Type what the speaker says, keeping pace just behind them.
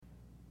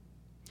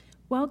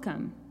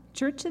Welcome.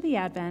 Church of the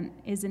Advent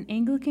is an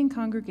Anglican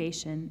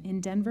congregation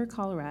in Denver,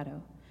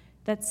 Colorado,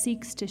 that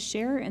seeks to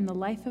share in the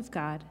life of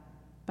God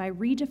by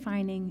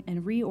redefining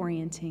and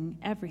reorienting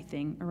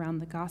everything around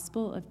the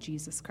gospel of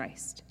Jesus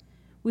Christ.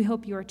 We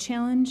hope you are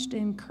challenged,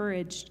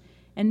 encouraged,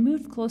 and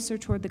moved closer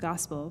toward the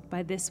gospel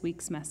by this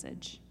week's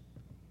message.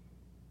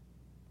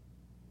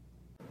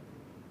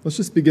 Let's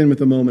just begin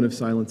with a moment of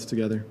silence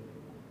together.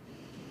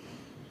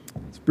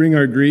 Let's bring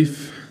our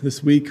grief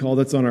this week, all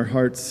that's on our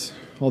hearts,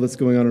 all that's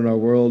going on in our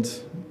world.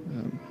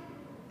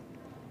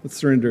 Let's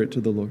surrender it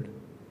to the Lord.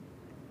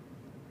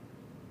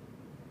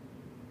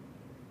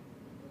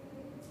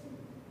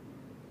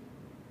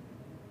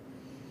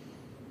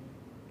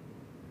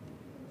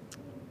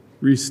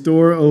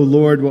 Restore, O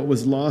Lord, what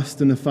was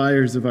lost in the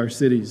fires of our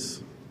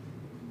cities,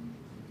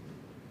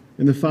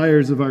 in the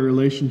fires of our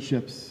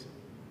relationships,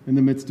 in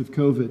the midst of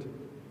COVID,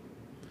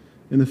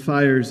 in the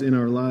fires in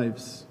our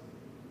lives.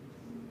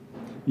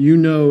 You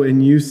know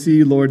and you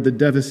see, Lord, the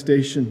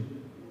devastation,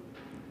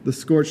 the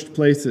scorched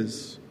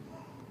places.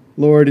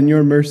 Lord, in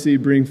your mercy,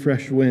 bring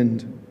fresh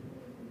wind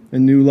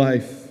and new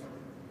life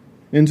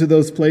into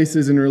those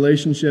places and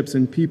relationships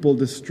and people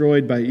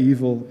destroyed by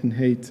evil and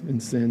hate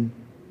and sin.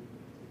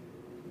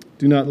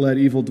 Do not let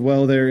evil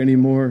dwell there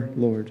anymore,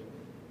 Lord.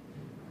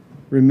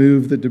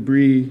 Remove the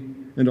debris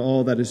and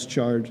all that is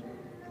charred.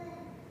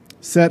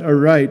 Set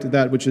aright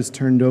that which is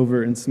turned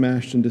over and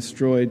smashed and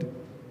destroyed.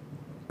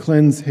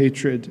 Cleanse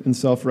hatred and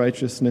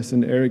self-righteousness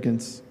and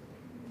arrogance.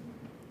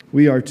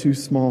 We are too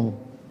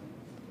small,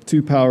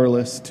 too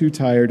powerless, too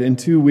tired, and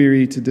too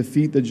weary to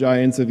defeat the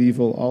giants of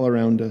evil all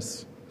around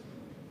us.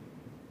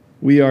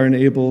 We are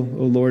unable,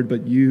 O Lord,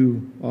 but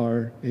you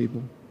are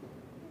able.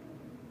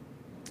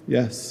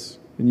 Yes,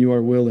 and you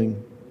are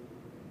willing.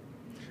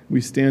 We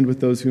stand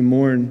with those who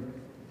mourn,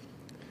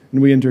 and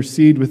we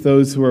intercede with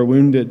those who are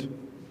wounded.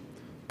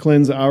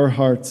 Cleanse our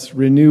hearts,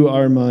 renew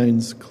our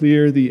minds,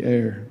 clear the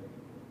air.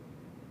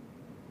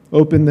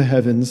 Open the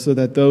heavens so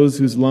that those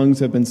whose lungs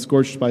have been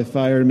scorched by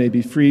fire may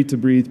be free to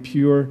breathe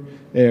pure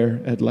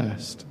air at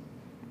last.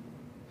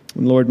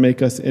 And Lord,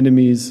 make us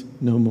enemies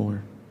no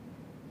more.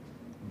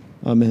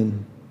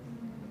 Amen.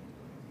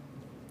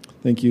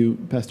 Thank you,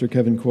 Pastor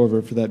Kevin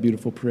Corver, for that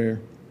beautiful prayer.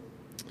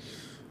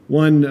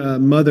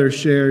 One mother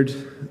shared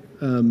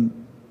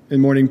in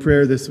morning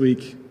prayer this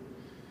week.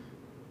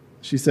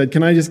 She said,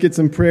 "Can I just get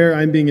some prayer?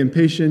 I'm being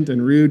impatient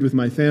and rude with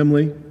my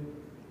family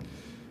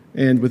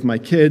and with my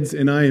kids,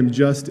 and I am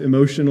just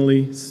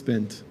emotionally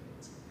spent."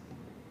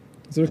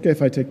 Is it okay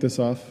if I take this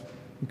off?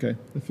 Okay,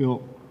 I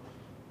feel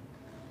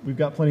we've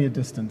got plenty of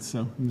distance, so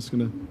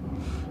I'll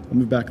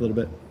move back a little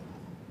bit.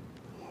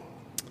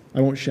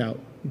 I won't shout.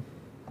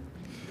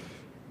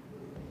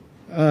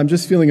 I'm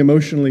just feeling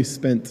emotionally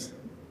spent,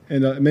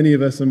 and many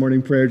of us in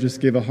morning prayer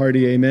just gave a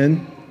hearty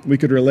amen. We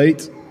could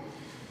relate.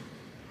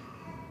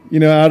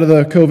 Out of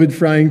the COVID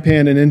frying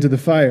pan and into the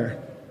fire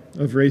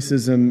of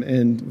racism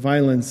and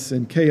violence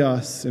and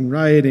chaos and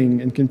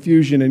rioting and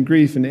confusion and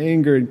grief and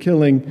anger and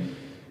killing,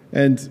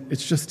 and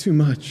it's just too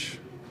much.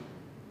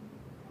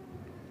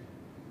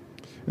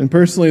 And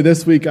personally,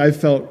 this week, I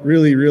felt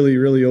really, really,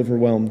 really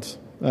overwhelmed.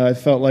 I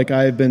felt like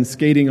I've been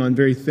skating on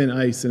very thin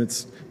ice, and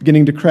it's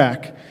beginning to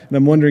crack, and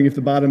I'm wondering if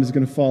the bottom is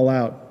going to fall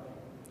out.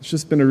 It's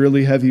just been a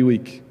really heavy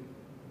week,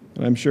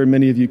 and I'm sure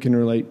many of you can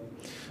relate.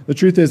 The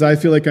truth is, I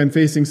feel like I'm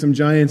facing some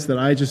giants that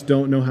I just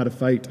don't know how to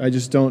fight. I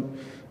just don't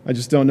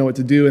know what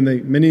to do,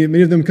 and many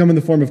of them come in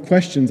the form of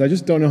questions. I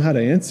just don't know how to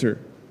answer,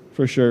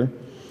 for sure.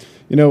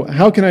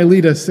 How can I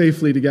lead us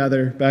safely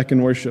together back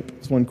in worship?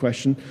 Is one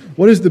question.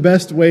 What is the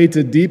best way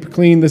to deep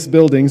clean this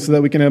building so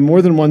that we can have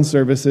more than one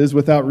services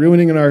without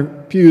ruining our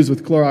pews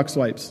with Clorox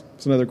wipes?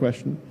 That's another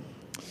question.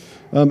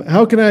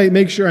 How can I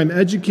make sure I'm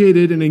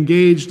educated and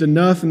engaged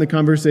enough in the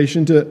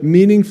conversation to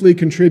meaningfully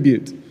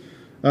contribute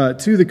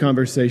to the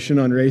conversation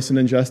on race and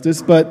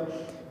injustice? But,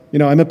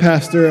 I'm a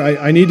pastor.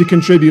 I need to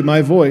contribute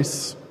my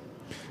voice.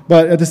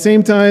 But at the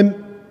same time,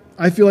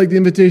 I feel like the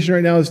invitation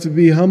right now is to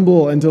be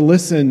humble and to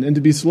listen and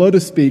to be slow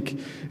to speak.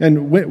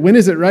 And when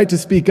is it right to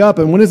speak up?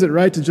 And when is it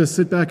right to just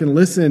sit back and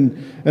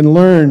listen and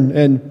learn?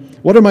 And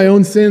what are my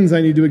own sins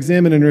I need to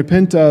examine and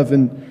repent of?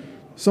 And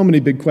so many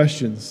big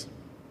questions.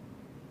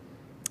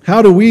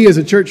 How do we as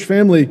a church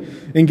family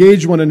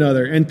engage one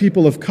another and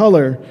people of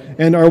color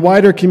and our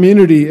wider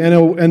community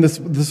and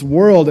this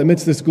world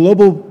amidst this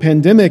global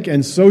pandemic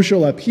and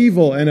social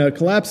upheaval and a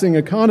collapsing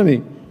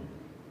economy?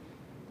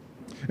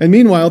 And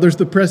meanwhile, there's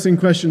the pressing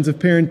questions of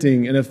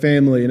parenting and of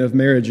family and of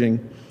marriaging.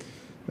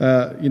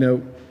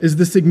 Is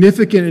the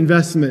significant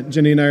investment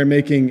Jenny and I are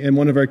making in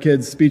one of our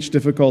kids' speech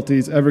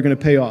difficulties ever going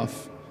to pay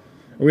off?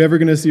 Are we ever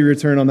going to see a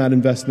return on that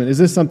investment? Is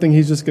this something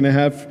he's just going to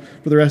have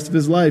for the rest of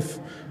his life?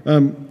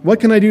 What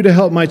can I do to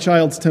help my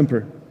child's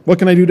temper? What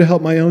can I do to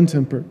help my own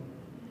temper?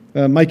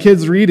 My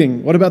kids'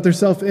 reading, what about their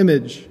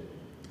self-image?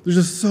 There's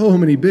just so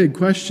many big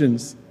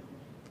questions.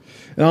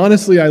 And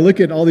honestly, I look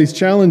at all these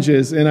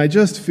challenges and I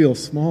just feel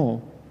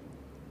small.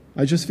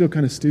 I just feel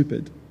kind of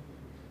stupid.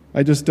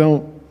 I just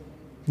don't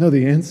know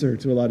the answer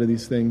to a lot of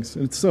these things.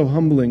 And it's so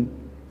humbling.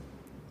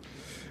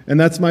 And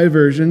that's my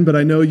version, but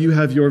I know you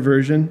have your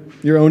version,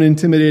 your own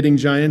intimidating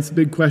giants,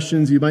 big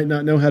questions you might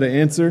not know how to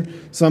answer.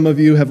 Some of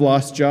you have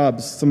lost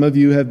jobs. Some of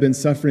you have been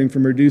suffering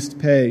from reduced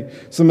pay.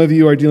 Some of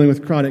you are dealing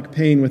with chronic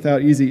pain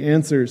without easy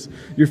answers.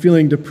 You're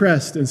feeling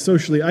depressed and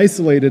socially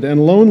isolated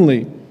and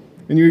lonely.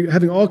 And you're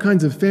having all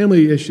kinds of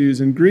family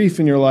issues and grief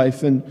in your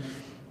life. And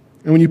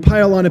when you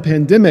pile on a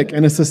pandemic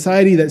and a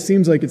society that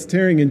seems like it's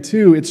tearing in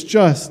two, it's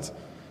just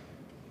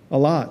a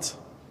lot.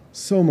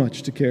 So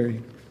much to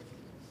carry.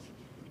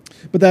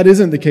 But that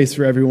isn't the case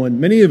for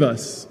everyone. Many of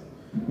us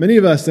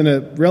in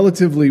a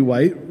relatively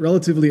white,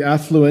 relatively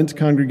affluent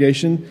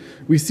congregation,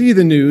 we see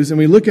the news and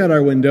we look out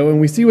our window and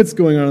we see what's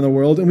going on in the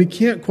world and we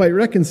can't quite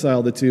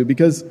reconcile the two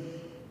because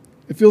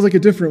it feels like a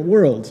different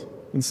world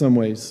in some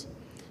ways.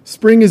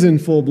 Spring is in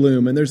full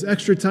bloom and there's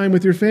extra time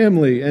with your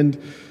family and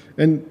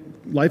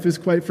life is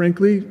quite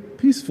frankly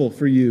peaceful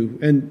for you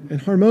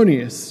and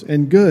harmonious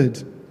and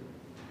good.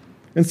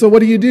 And so what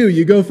do?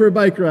 You go for a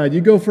bike ride,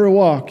 you go for a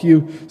walk,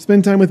 you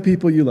spend time with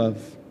people you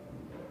love.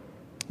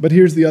 But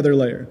here's the other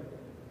layer.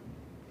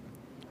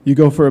 You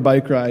go for a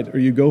bike ride or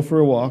you go for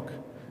a walk,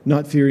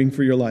 not fearing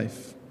for your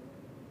life.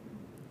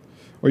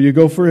 Or you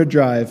go for a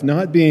drive,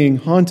 not being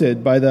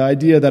haunted by the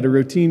idea that a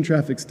routine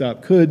traffic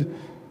stop could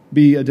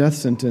be a death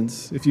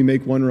sentence if you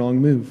make one wrong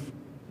move.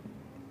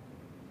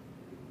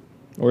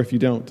 Or if you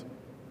don't.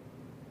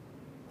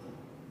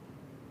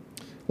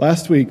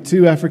 Last week,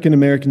 2 African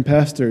American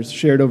pastors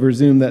shared over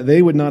Zoom that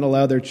they would not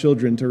allow their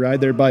children to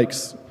ride their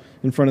bikes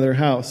in front of their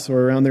house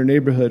or around their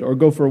neighborhood or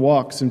go for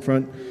walks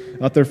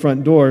out their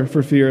front door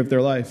for fear of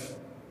their life.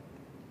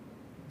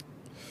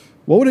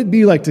 What would it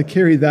be like to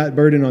carry that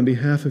burden on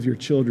behalf of your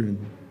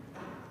children?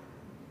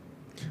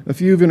 A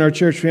few in our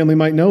church family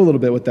might know a little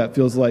bit what that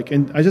feels like.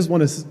 And I just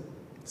want to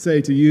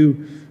say to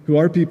you who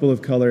are people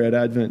of color at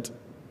Advent,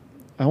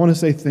 I want to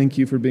say thank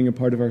you for being a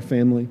part of our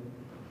family.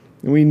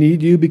 And we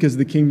need you because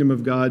the kingdom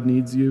of God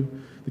needs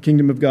you. The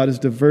kingdom of God is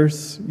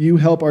diverse. You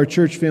help our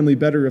church family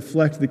better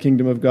reflect the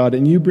kingdom of God,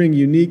 and you bring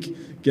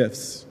unique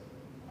gifts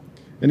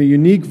and a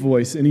unique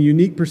voice and a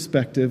unique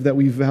perspective that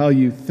we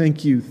value.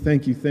 Thank you,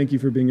 thank you, thank you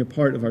for being a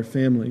part of our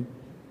family.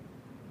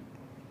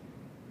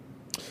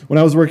 When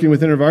I was working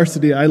with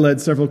InterVarsity, I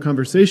led several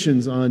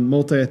conversations on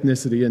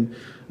multi-ethnicity, and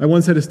I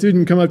once had a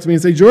student come up to me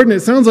and say, "Jordan, it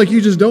sounds like you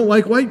just don't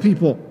like white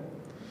people."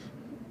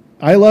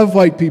 I love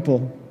white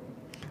people.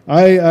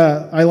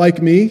 I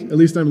like me, at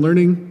least I'm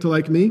learning to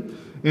like me,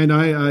 and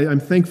I'm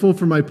thankful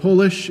for my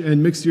Polish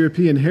and mixed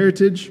European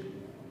heritage.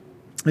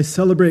 I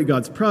celebrate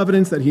God's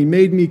providence that He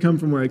made me come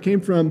from where I came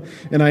from,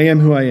 and I am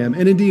who I am.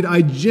 And indeed,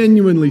 I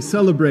genuinely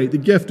celebrate the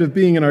gift of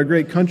being in our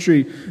great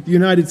country, the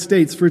United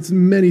States, for its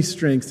many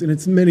strengths and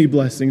its many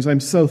blessings.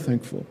 I'm so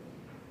thankful.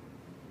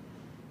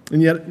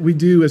 And yet, we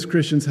do, as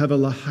Christians, have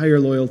a higher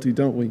loyalty,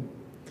 don't we?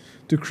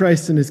 To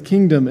Christ and His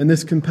kingdom, and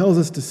this compels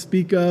us to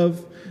speak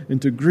of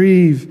and to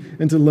grieve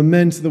and to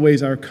lament the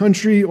ways our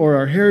country or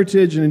our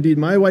heritage, and indeed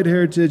my white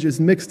heritage, is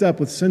mixed up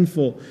with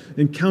sinful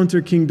and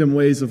counter-kingdom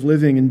ways of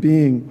living and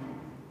being.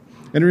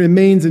 And it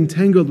remains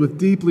entangled with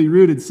deeply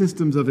rooted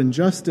systems of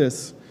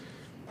injustice,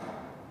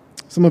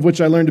 some of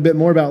which I learned a bit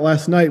more about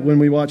last night when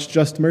we watched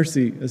Just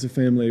Mercy as a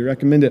family. I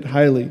recommend it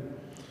highly.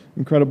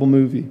 Incredible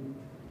movie.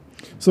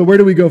 So where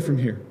do we go from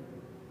here?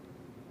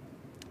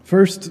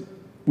 First,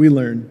 we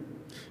learn.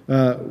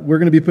 We're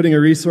going to be putting a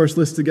resource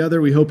list together.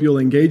 We hope you'll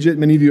engage it.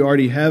 Many of you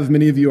already have.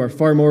 Many of you are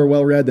far more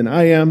well-read than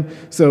I am,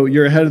 so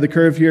you're ahead of the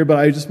curve here, but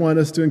I just want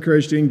us to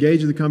encourage to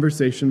engage the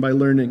conversation by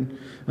learning.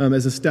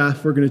 As a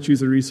staff, we're going to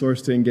choose a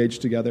resource to engage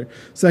together.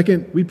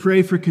 Second, we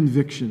pray for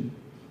conviction.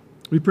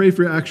 We pray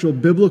for actual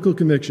biblical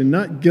conviction,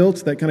 not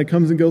guilt that kind of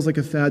comes and goes like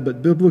a fad,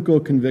 but biblical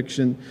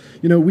conviction.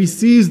 We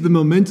seize the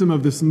momentum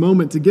of this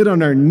moment to get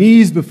on our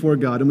knees before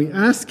God, and we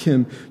ask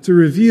Him to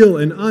reveal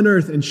and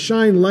unearth and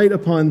shine light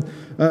upon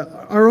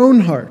our own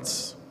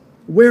hearts.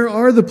 Where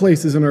are the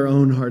places in our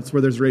own hearts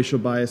where there's racial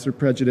bias or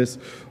prejudice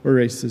or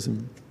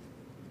racism?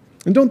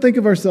 And don't think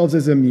of ourselves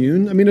as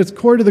immune. I mean, it's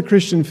core to the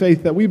Christian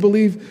faith that we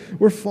believe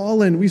we're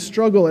fallen, we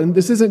struggle, and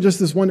this isn't just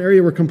this one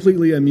area we're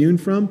completely immune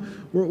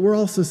from. We're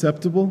all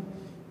susceptible.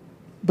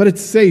 But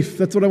it's safe.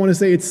 That's what I want to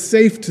say. It's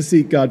safe to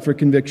seek God for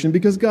conviction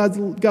because God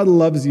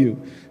loves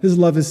you. His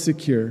love is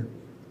secure.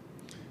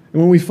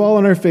 And when we fall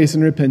on our face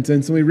in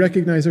repentance and we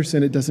recognize our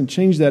sin, it doesn't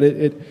change that.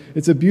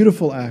 It's a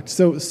beautiful act.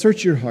 So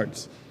search your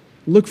hearts.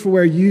 Look for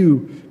where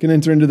you can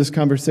enter into this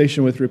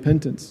conversation with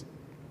repentance.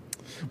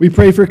 We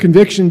pray for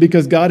conviction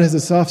because God has a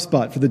soft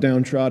spot for the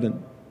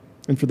downtrodden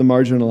and for the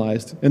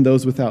marginalized and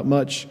those without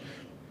much.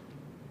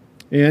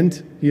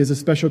 And He has a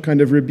special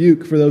kind of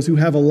rebuke for those who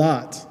have a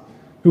lot,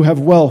 who have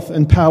wealth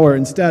and power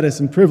and status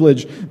and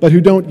privilege, but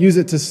who don't use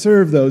it to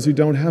serve those who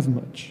don't have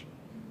much.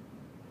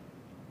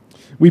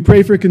 We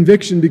pray for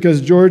conviction because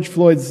George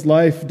Floyd's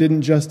life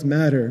didn't just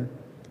matter.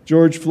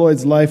 George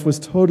Floyd's life was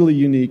totally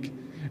unique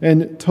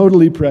and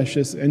totally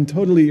precious and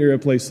totally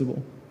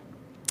irreplaceable.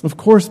 Of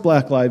course,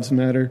 Black lives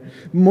matter.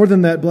 More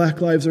than that,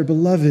 Black lives are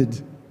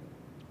beloved.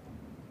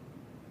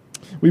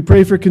 We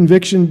pray for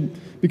conviction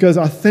Because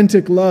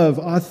authentic love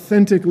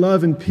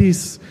and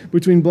peace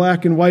between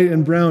black and white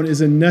and brown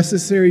is a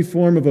necessary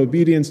form of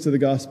obedience to the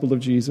gospel of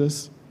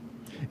Jesus.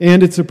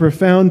 And it's a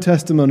profound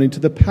testimony to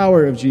the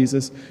power of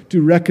Jesus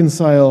to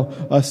reconcile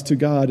us to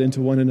God and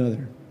to one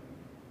another.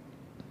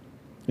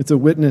 It's a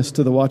witness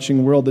to the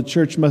watching world. The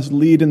church must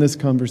lead in this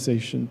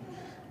conversation.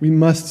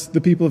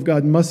 The people of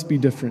God must be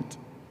different.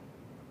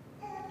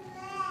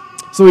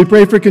 So we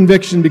pray for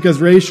conviction because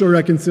racial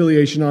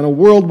reconciliation on a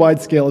worldwide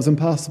scale is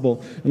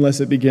impossible unless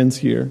it begins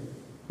here,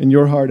 in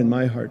your heart and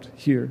my heart,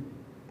 here.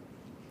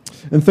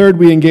 And third,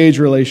 we engage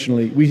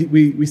relationally.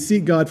 We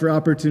seek God for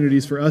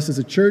opportunities for us as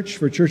a church,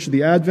 for Church of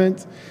the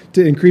Advent,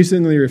 to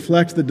increasingly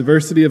reflect the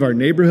diversity of our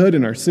neighborhood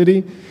and our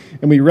city.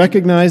 And we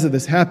recognize that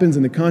this happens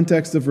in the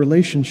context of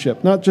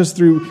relationship, not just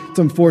through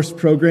some forced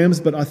programs,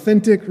 but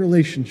authentic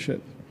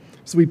relationship.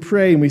 So we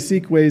pray and we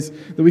seek ways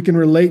that we can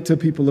relate to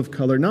people of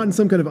color, not in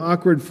some kind of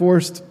awkward,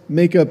 forced,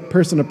 make a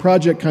person a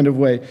project kind of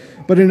way,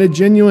 but in a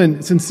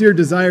genuine, sincere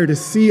desire to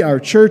see our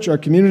church, our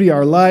community,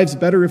 our lives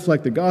better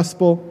reflect the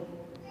gospel,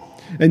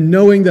 and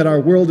knowing that our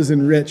world is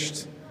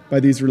enriched by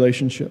these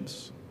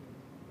relationships.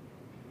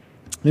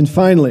 And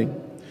finally,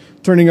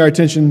 turning our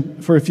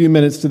attention for a few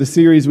minutes to the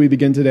series we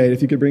begin today,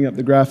 if you could bring up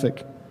the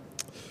graphic.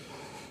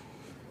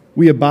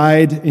 We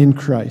abide in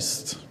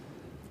Christ.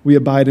 We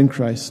abide in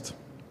Christ.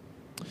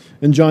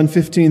 In John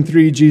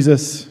 15:3,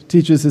 Jesus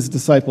teaches his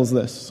disciples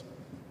this.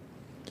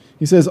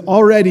 He says,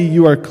 "Already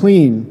you are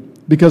clean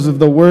because of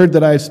the word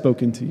that I have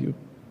spoken to you.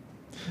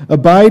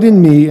 Abide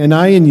in me and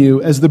I in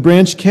you, as the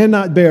branch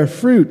cannot bear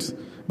fruit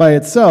by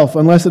itself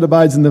unless it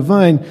abides in the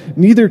vine,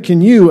 neither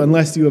can you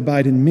unless you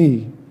abide in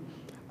me.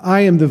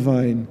 I am the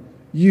vine,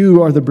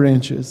 you are the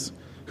branches.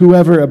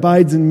 Whoever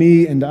abides in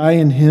me and I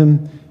in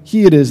him,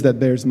 he it is that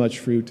bears much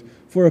fruit.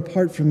 For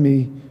apart from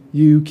me,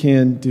 you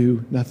can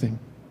do nothing."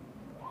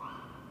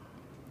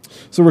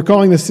 So we're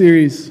calling this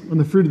series on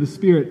the fruit of the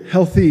Spirit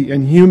healthy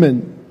and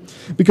human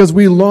because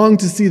we long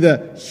to see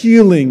the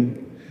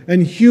healing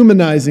and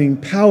humanizing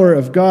power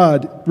of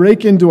God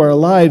break into our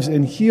lives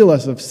and heal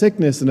us of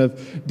sickness and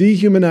of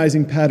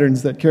dehumanizing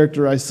patterns that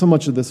characterize so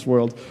much of this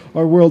world.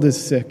 Our world is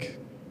sick.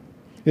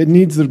 It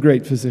needs the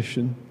great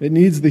physician. It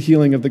needs the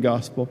healing of the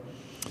gospel.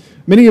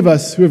 Many of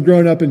us who have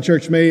grown up in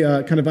church may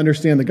kind of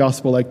understand the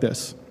gospel like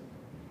this.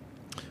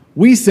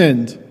 We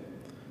sinned.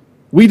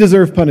 We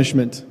deserve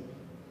punishment.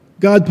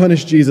 God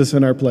punished Jesus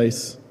in our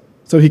place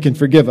so he can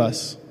forgive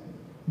us.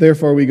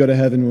 Therefore, we go to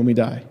heaven when we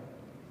die.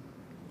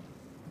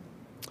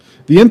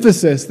 The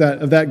emphasis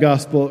of that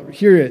gospel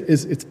here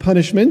is it's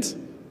punishment,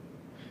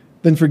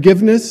 then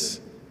forgiveness,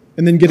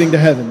 and then getting to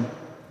heaven.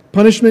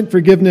 Punishment,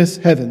 forgiveness,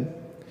 heaven.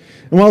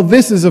 And while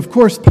this is, of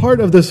course, part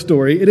of the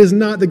story, it is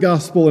not the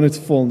gospel in its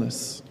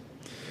fullness.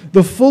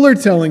 The fuller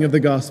telling of the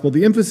gospel,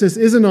 the emphasis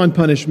isn't on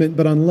punishment,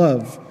 but on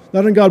love.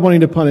 Not on God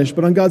wanting to punish,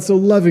 but on God so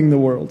loving the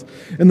world.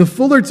 And the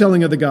fuller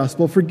telling of the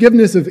gospel,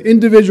 forgiveness of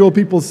individual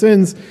people's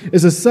sins,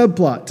 is a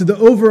subplot to the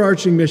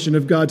overarching mission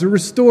of God to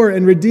restore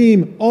and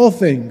redeem all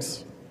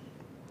things.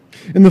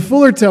 In the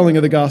fuller telling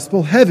of the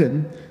gospel,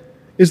 heaven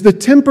is the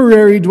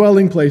temporary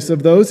dwelling place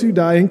of those who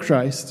die in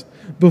Christ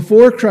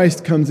before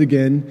Christ comes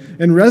again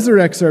and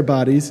resurrects our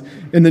bodies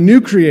in the new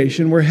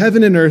creation where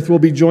heaven and earth will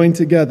be joined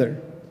together.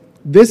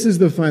 This is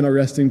the final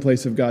resting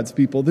place of God's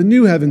people, the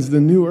new heavens, the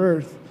new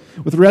earth,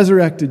 with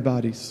resurrected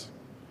bodies.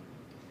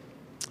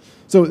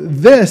 So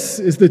this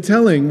is the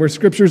telling where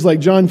scriptures like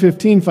John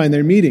 15 find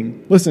their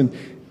meaning. Listen,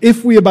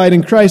 if we abide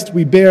in Christ,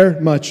 we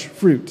bear much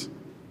fruit.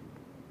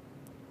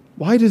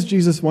 Why does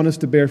Jesus want us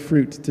to bear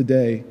fruit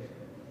today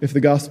if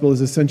the gospel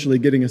is essentially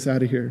getting us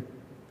out of here?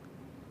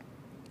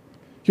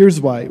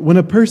 Here's why. When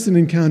a person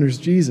encounters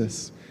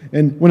Jesus,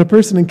 and when a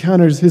person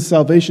encounters his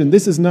salvation,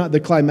 this is not the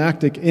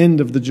climactic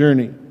end of the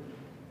journey,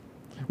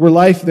 where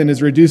life then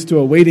is reduced to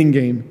a waiting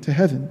game to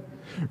heaven.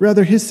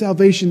 Rather, his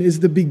salvation is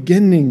the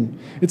beginning.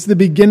 It's the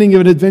beginning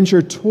of an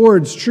adventure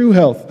towards true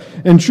health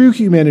and true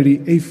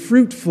humanity, a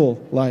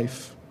fruitful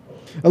life.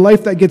 A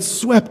life that gets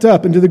swept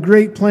up into the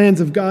great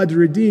plans of God to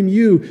redeem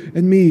you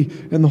and me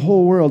and the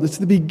whole world. It's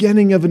the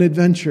beginning of an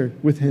adventure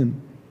with him.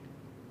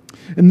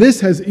 And this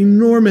has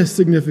enormous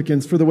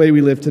significance for the way we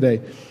live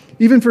today,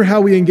 even for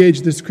how we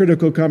engage this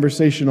critical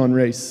conversation on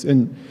race.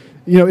 And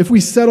if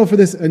we settle for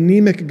this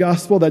anemic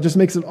gospel that just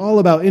makes it all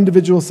about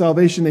individual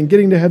salvation and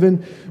getting to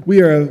heaven,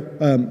 we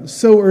are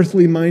so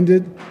heavenly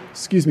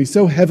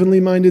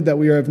minded that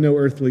we are of no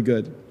earthly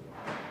good.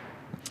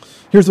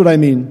 Here's what I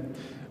mean.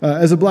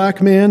 As a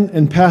black man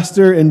and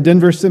pastor and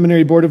Denver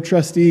Seminary Board of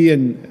Trustee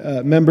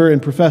and member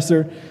and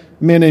professor,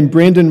 a man named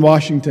Brandon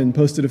Washington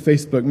posted a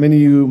Facebook, many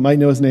of you might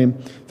know his name,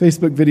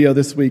 Facebook video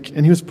this week,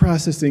 and he was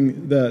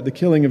processing the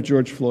killing of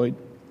George Floyd.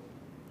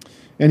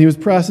 And he was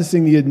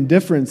processing the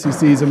indifference he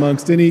sees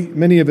amongst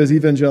many of his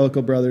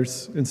evangelical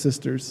brothers and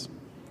sisters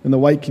in the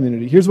white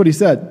community. Here's what he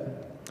said.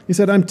 He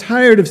said, "I'm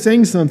tired of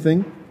saying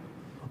something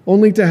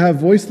only to have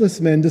voiceless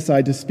men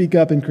decide to speak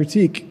up and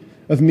critique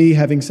of me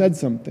having said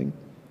something.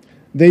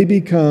 They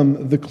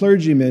become the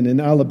clergymen in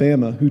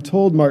Alabama who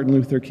told Martin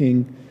Luther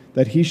King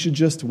that he should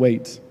just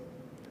wait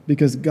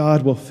because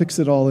God will fix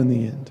it all in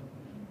the end."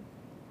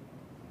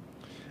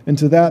 And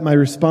to that, my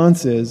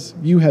response is,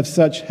 you have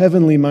such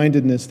heavenly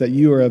mindedness that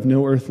you are of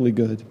no earthly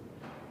good.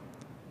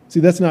 See,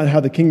 that's not how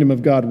the kingdom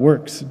of God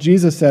works.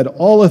 Jesus said,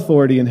 all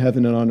authority in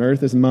heaven and on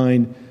earth is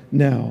mine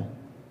now.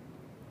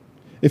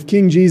 If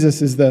King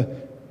Jesus is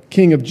the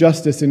King of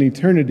justice in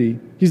eternity,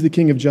 he's the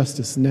King of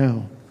justice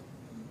now.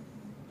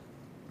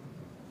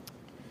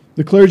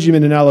 The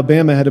clergyman in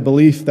Alabama had a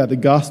belief that the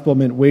gospel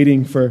meant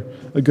waiting for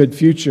a good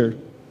future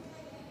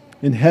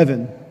in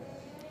heaven.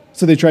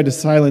 So they tried to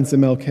silence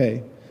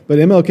MLK. But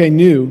MLK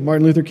knew,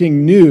 Martin Luther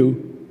King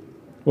knew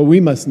what we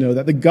must know,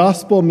 that the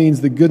gospel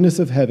means the goodness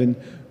of heaven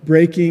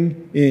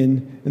breaking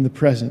in the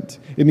present.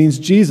 It means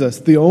Jesus,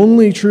 the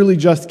only truly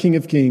just King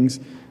of Kings,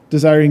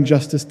 desiring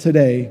justice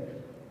today,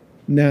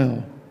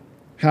 now.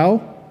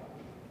 How?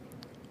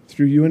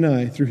 Through you and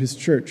I, through his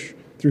church,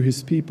 through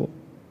his people.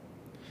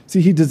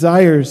 See, he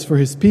desires for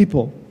his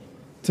people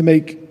to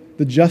make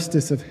the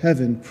justice of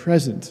heaven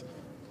present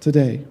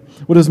today.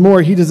 What is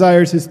more, he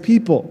desires his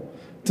people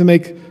to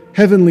make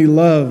heavenly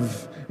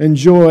love and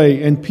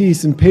joy and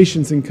peace and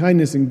patience and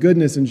kindness and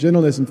goodness and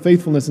gentleness and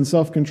faithfulness and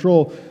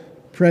self-control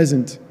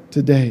present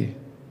today.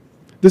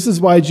 This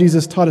is why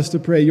Jesus taught us to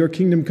pray, your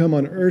kingdom come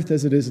on earth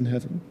as it is in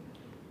heaven.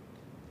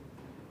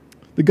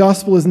 The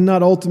gospel is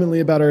not ultimately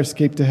about our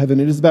escape to heaven.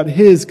 It is about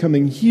his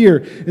coming here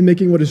and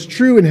making what is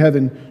true in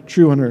heaven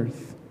true on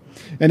earth.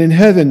 And in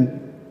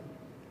heaven,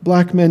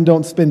 black men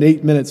don't spend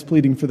 8 minutes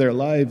pleading for their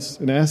lives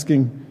and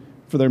asking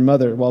for their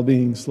mother while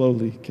being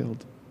slowly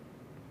killed.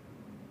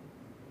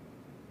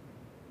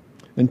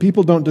 And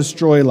people don't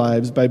destroy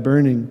lives by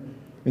burning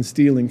and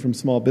stealing from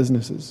small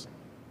businesses.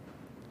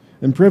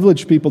 And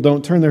privileged people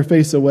don't turn their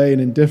face away in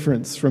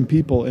indifference from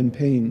people in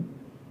pain.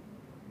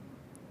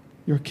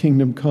 Your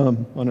kingdom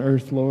come on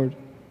earth, Lord.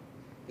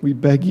 We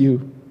beg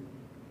you.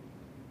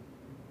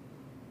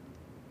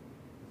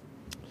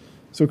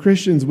 So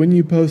Christians, when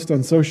you post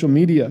on social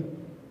media,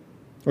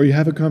 or you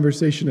have a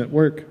conversation at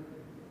work,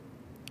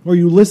 or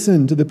you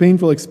listen to the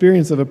painful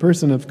experience of a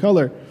person of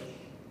color,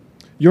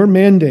 your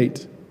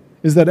mandate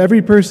is that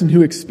every person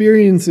who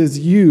experiences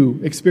you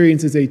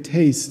experiences a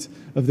taste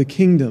of the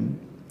kingdom,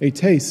 a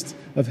taste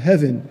of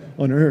heaven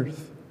on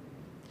earth.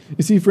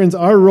 You see, friends,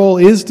 our role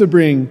is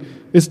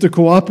to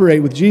cooperate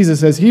with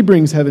Jesus as he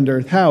brings heaven to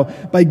earth. How?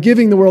 By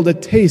giving the world a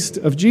taste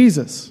of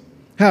Jesus.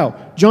 How?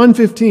 John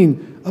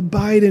 15,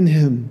 abide in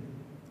him.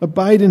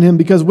 Abide in him,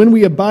 because when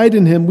we abide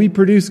in him, we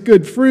produce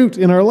good fruit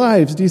in our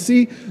lives. Do you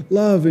see?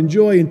 Love and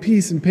joy and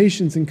peace and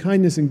patience and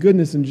kindness and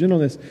goodness and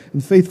gentleness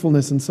and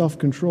faithfulness and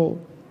self-control.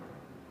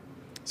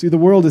 See, the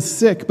world is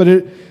sick, but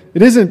it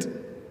isn't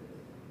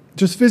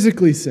just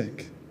physically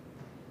sick.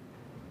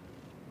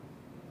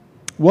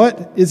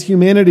 What is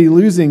humanity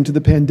losing to the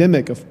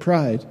pandemic of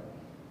pride?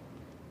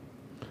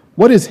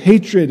 What is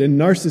hatred and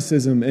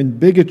narcissism and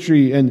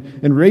bigotry and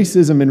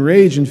racism and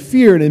rage and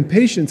fear and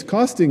impatience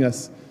costing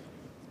us?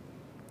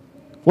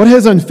 What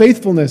has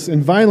unfaithfulness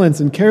and violence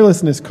and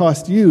carelessness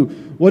cost you?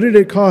 What did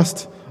it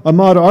cost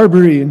Ahmaud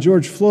Arbery and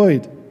George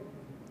Floyd?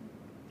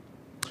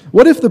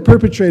 What if the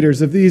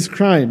perpetrators of these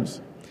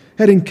crimes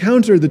had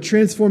encountered the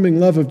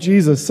transforming love of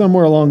Jesus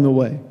somewhere along the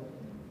way?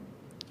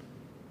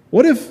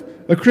 What if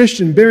a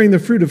Christian bearing the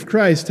fruit of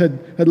Christ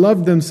had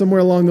loved them somewhere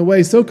along the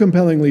way so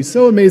compellingly,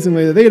 so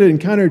amazingly, that they had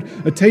encountered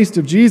a taste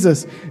of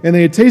Jesus and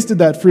they had tasted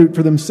that fruit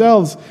for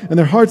themselves and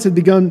their hearts had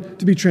begun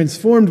to be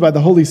transformed by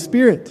the Holy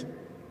Spirit?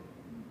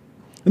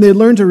 And they had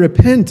learned to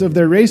repent of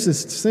their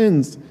racist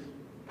sins.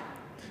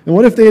 And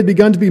what if they had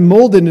begun to be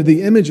molded into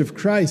the image of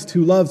Christ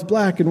who loves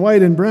black and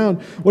white and brown?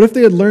 What if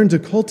they had learned to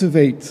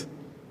cultivate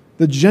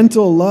the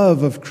gentle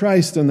love of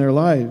Christ in their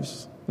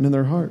lives and in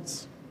their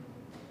hearts?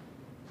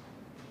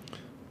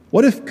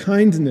 What if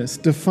kindness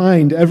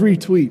defined every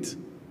tweet,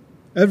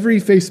 every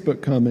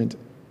Facebook comment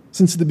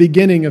since the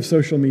beginning of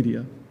social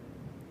media?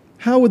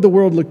 How would the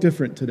world look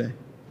different today?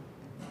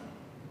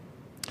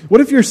 What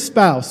if your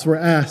spouse were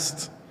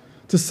asked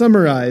to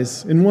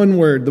summarize in one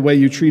word the way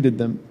you treated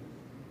them?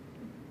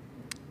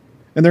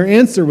 And their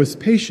answer was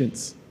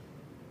patience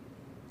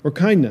or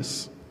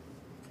kindness.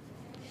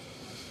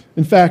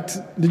 In fact,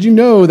 did you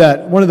know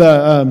that one of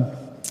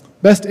the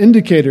best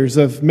indicators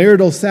of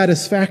marital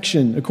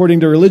satisfaction,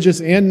 according to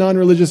religious and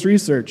non-religious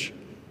research,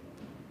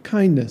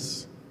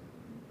 kindness?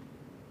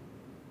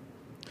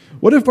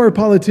 What if our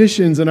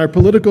politicians and our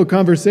political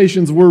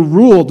conversations were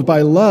ruled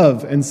by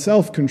love and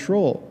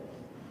self-control?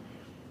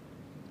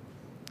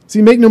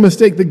 See, make no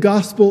mistake, the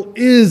gospel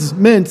is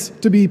meant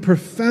to be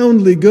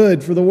profoundly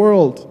good for the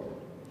world.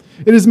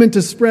 It is meant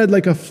to spread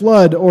like a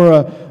flood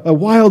or a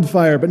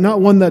wildfire, but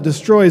not one that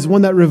destroys,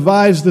 one that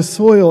revives the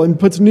soil and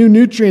puts new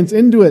nutrients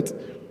into it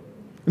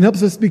and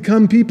helps us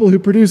become people who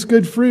produce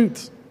good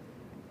fruit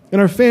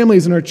in our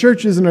families, in our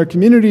churches, in our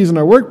communities, in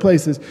our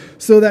workplaces,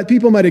 so that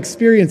people might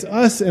experience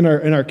us in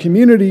our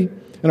community,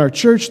 in our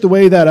church, the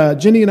way that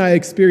Jenny and I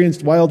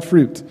experienced wild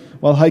fruit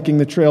while hiking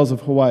the trails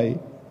of Hawaii.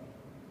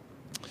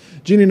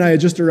 Jeannie and I had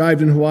just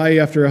arrived in Hawaii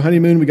after a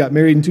honeymoon. We got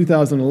married in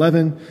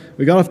 2011.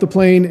 We got off the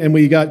plane and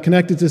we got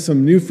connected to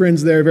some new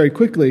friends there very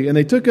quickly. And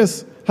they took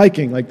us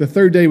hiking, like the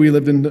third day we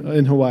lived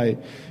in Hawaii.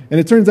 And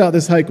it turns out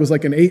this hike was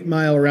like an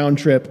 8-mile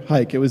round-trip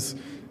hike. It was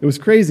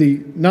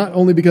crazy, not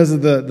only because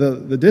of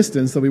the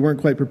distance that we weren't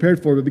quite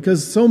prepared for, but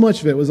because so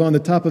much of it was on the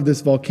top of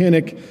this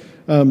volcanic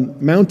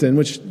mountain,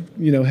 which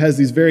has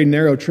these very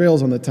narrow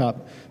trails on the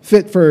top,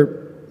 fit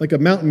for like a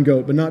mountain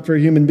goat, but not for a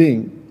human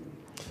being.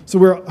 So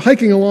we're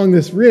hiking along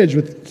this ridge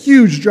with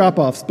huge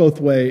drop-offs both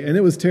way, and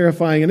it was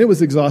terrifying and it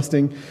was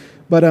exhausting.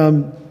 But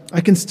I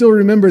can still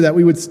remember that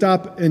we would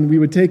stop and we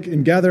would take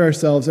and gather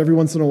ourselves every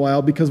once in a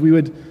while, because we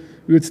would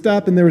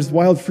stop and there was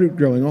wild fruit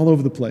growing all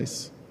over the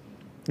place.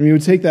 And we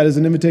would take that as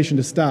an invitation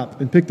to stop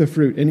and pick the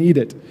fruit and eat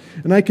it.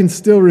 And I can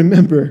still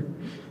remember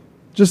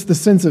just the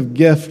sense of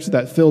gift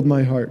that filled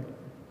my heart.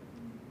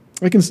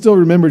 I can still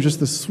remember just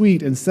the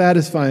sweet and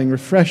satisfying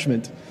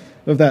refreshment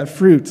of that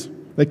fruit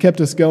that kept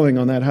us going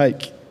on that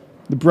hike,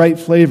 the bright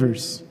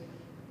flavors.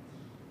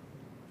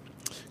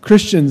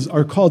 Christians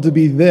are called to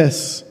be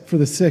this for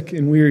the sick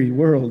and weary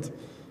world,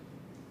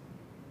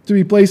 to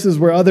be places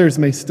where others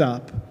may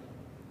stop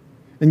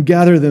and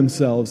gather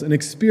themselves and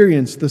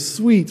experience the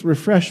sweet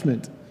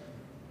refreshment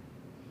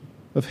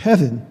of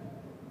heaven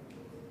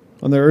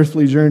on their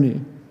earthly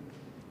journey.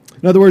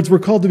 In other words, we're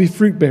called to be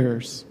fruit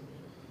bearers.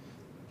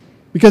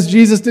 Because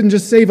Jesus didn't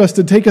just save us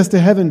to take us to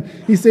heaven,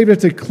 He saved us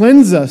to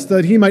cleanse us,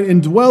 that He might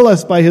indwell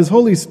us by His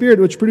Holy Spirit,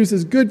 which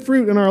produces good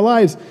fruit in our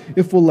lives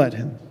if we'll let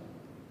Him.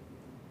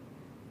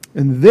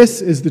 And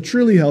this is the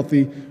truly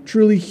healthy,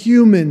 truly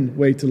human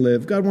way to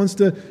live. God wants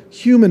to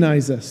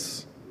humanize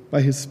us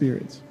by His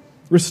Spirit,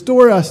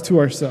 restore us to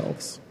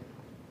ourselves.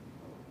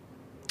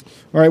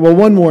 All right, well,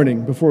 one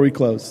warning before we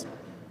close.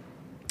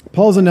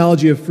 Paul's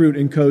analogy of fruit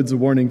encodes a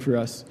warning for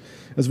us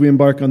as we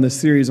embark on this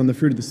series on the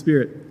fruit of the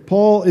Spirit.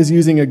 Paul is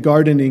using a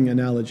gardening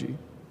analogy.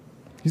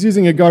 He's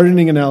using a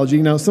gardening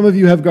analogy. Now, some of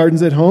you have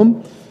gardens at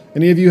home.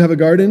 Any of you have a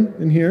garden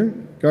in here?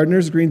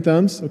 Gardeners, green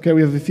thumbs. Okay,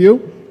 we have a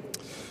few.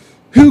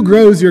 Who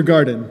grows your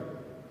garden?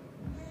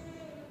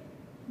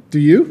 Do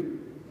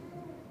you?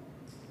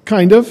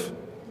 Kind of.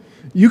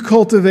 You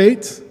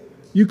cultivate,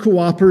 you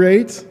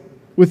cooperate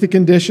with the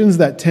conditions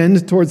that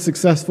tend towards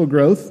successful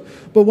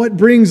growth. But what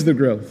brings the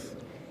growth?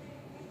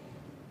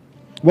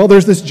 Well,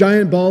 there's this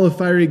giant ball of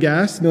fiery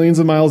gas millions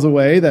of miles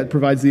away that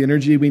provides the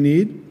energy we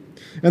need.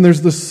 And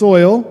there's the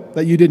soil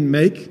that you didn't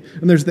make.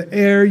 And there's the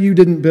air you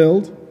didn't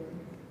build.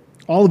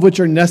 All of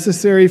which are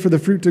necessary for the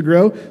fruit to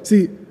grow.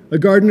 See, a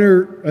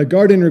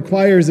garden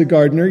requires a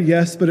gardener,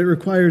 yes, but it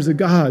requires a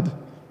God.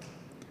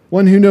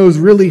 One who knows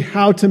really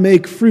how to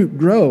make fruit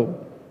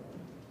grow.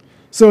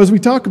 So as we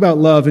talk about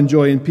love and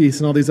joy and peace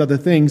and all these other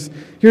things,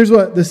 here's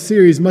what this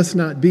series must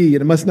not be,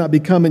 and it must not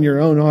become in your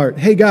own heart.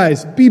 Hey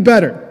guys, be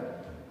better.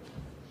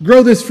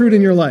 Grow this fruit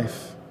in your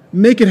life.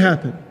 Make it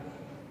happen.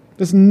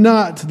 That's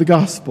not the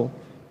gospel.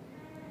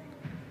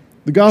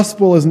 The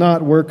gospel is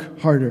not work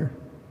harder.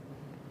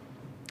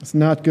 It's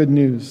not good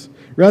news.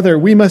 Rather,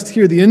 we must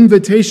hear the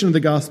invitation of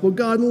the gospel.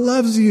 God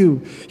loves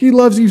you. He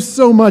loves you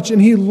so much,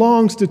 and He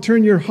longs to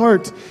turn your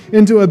heart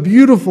into a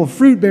beautiful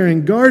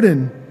fruit-bearing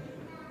garden.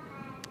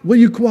 Will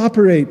you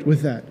cooperate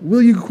with that?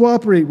 Will you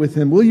cooperate with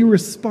Him? Will you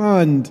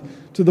respond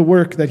to the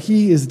work that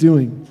He is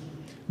doing?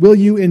 Will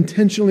you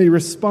intentionally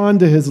respond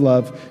to His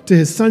love, to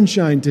His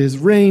sunshine, to His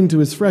rain, to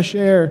His fresh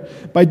air,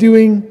 by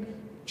doing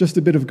just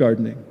a bit of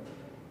gardening?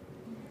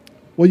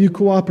 Will you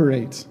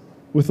cooperate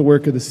with the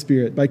work of the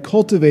Spirit by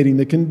cultivating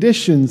the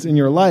conditions in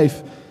your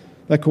life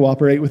that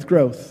cooperate with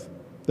growth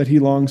that He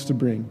longs to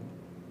bring?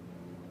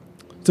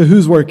 So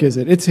whose work is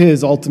it? It's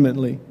His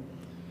ultimately.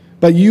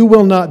 But you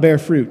will not bear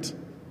fruit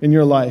in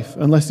your life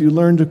unless you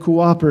learn to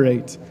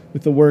cooperate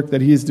with the work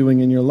that He is doing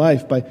in your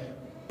life by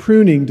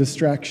pruning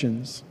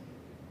distractions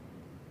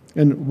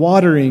and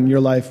watering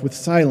your life with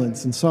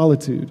silence and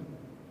solitude,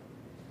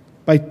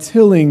 by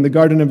tilling the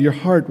garden of your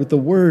heart with the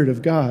Word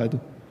of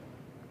God.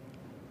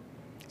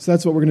 So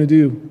that's what we're going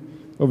to do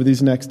over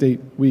these next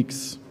 8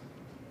 weeks.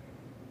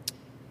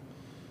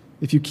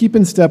 If you keep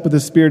in step with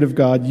the Spirit of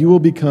God, you will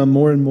become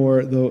more and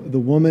more the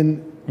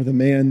woman or the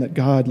man that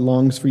God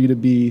longs for you to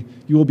be.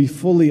 You will be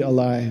fully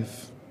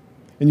alive,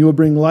 and you will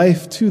bring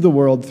life to the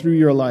world through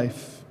your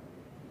life.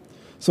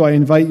 So I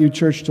invite you,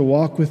 church, to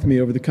walk with me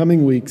over the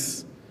coming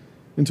weeks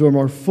into a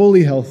more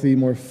fully healthy,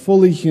 more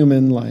fully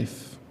human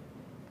life.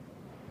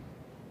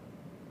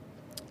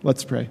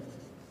 Let's pray.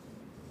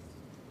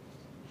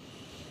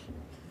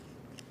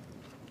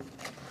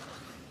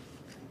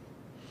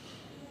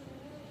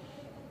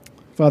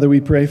 Father,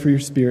 we pray for your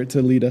Spirit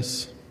to lead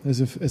us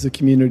as a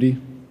community,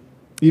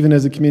 even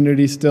as a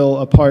community still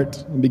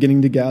apart and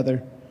beginning to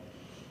gather.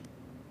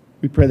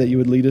 We pray that you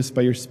would lead us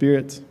by your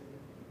Spirit,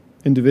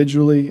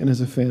 individually and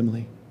as a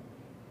family,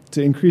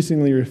 to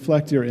increasingly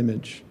reflect your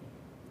image,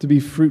 to be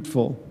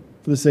fruitful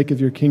for the sake of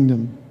your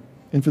kingdom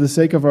and for the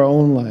sake of our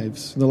own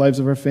lives, and the lives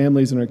of our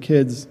families and our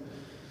kids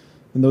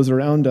and those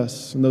around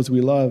us and those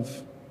we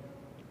love.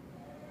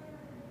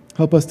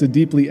 Help us to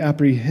deeply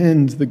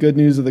apprehend the good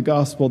news of the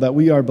gospel that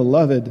we are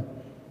beloved,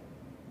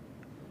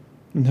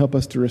 and help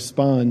us to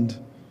respond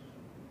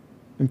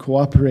and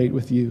cooperate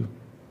with you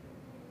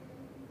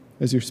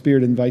as your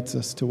Spirit invites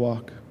us to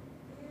walk.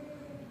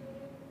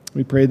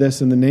 We pray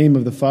this in the name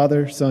of the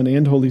Father, Son,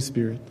 and Holy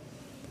Spirit.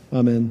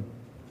 Amen.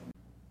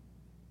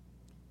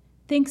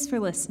 Thanks for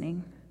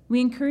listening.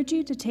 We encourage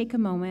you to take a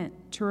moment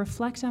to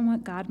reflect on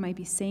what God might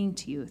be saying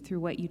to you through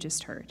what you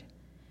just heard.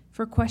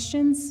 For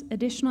questions,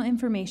 additional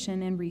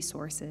information, and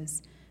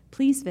resources,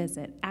 please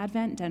visit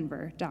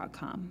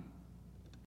adventdenver.com.